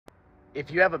If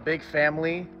you have a big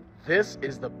family, this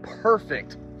is the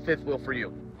perfect fifth wheel for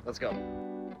you. Let's go.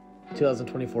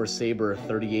 2024 Sabre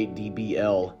 38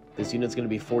 DBL. This unit's going to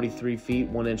be 43 feet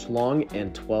 1 inch long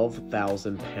and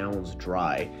 12,000 pounds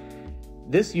dry.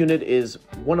 This unit is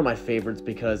one of my favorites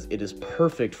because it is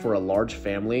perfect for a large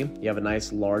family. You have a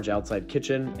nice large outside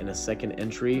kitchen and a second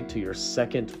entry to your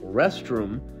second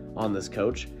restroom on this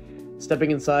coach.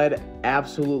 Stepping inside,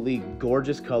 absolutely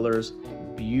gorgeous colors,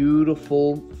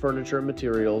 beautiful furniture and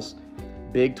materials,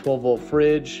 big 12-volt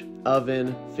fridge,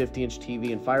 oven, 50-inch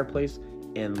TV and fireplace,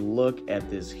 and look at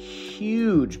this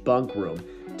huge bunk room.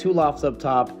 2 lofts up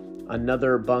top,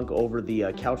 another bunk over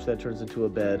the couch that turns into a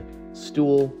bed,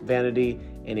 stool, vanity,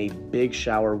 and a big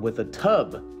shower with a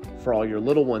tub for all your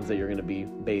little ones that you're going to be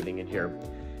bathing in here.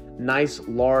 Nice,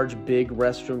 large, big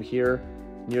restroom here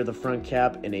near the front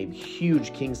cap, and a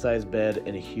huge king-size bed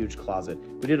and a huge closet.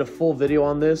 We did a full video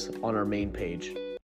on this on our main page.